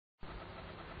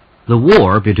the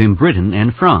war between Britain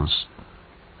and France.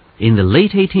 In the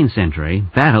late 18th century,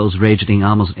 battles raged in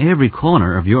almost every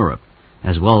corner of Europe,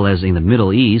 as well as in the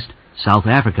Middle East, South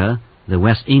Africa, the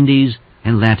West Indies,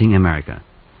 and Latin America.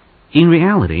 In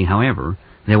reality, however,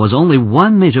 there was only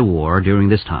one major war during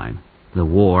this time, the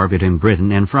war between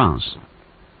Britain and France.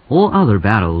 All other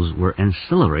battles were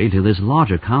ancillary to this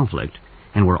larger conflict,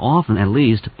 and were often at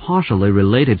least partially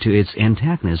related to its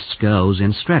antagonists' goals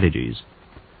and strategies.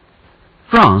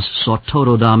 France sought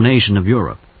total domination of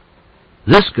Europe.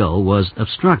 This goal was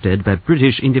obstructed by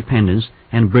British independence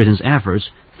and Britain's efforts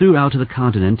throughout the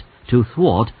continent to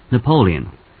thwart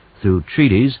Napoleon. Through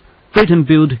treaties, Britain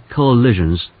built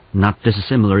coalitions, not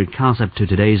dissimilar in concept to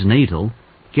today's NATO,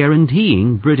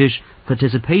 guaranteeing British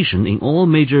participation in all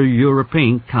major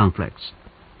European conflicts.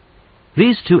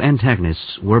 These two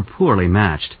antagonists were poorly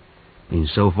matched,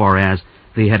 insofar as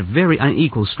they had very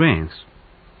unequal strengths.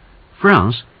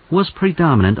 France was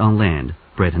predominant on land,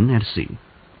 Britain at sea.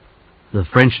 The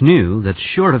French knew that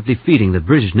short of defeating the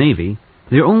British Navy,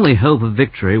 their only hope of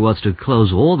victory was to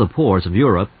close all the ports of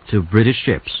Europe to British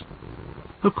ships.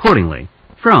 Accordingly,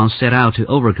 France set out to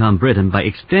overcome Britain by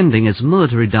extending its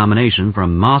military domination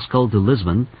from Moscow to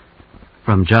Lisbon,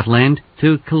 from Jutland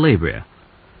to Calabria.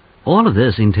 All of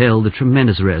this entailed a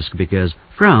tremendous risk because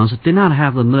France did not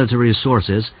have the military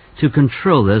resources to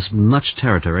control this much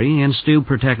territory and still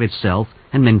protect itself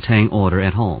and maintain order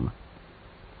at home.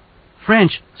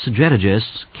 French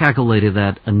strategists calculated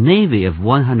that a navy of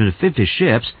 150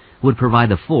 ships would provide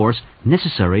the force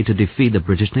necessary to defeat the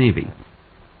British Navy.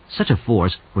 Such a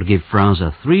force would give France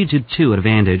a 3-2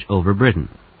 advantage over Britain.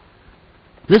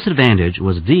 This advantage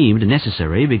was deemed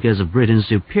necessary because of Britain's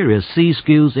superior sea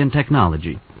skills and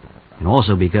technology, and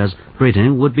also because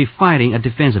Britain would be fighting a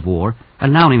defensive war,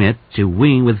 allowing it to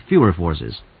win with fewer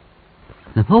forces.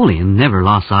 Napoleon never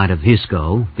lost sight of his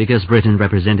goal because Britain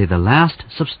represented the last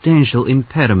substantial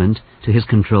impediment to his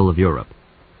control of Europe.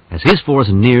 As his force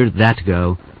neared that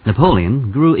goal,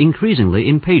 Napoleon grew increasingly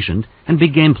impatient and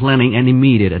began planning an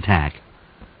immediate attack.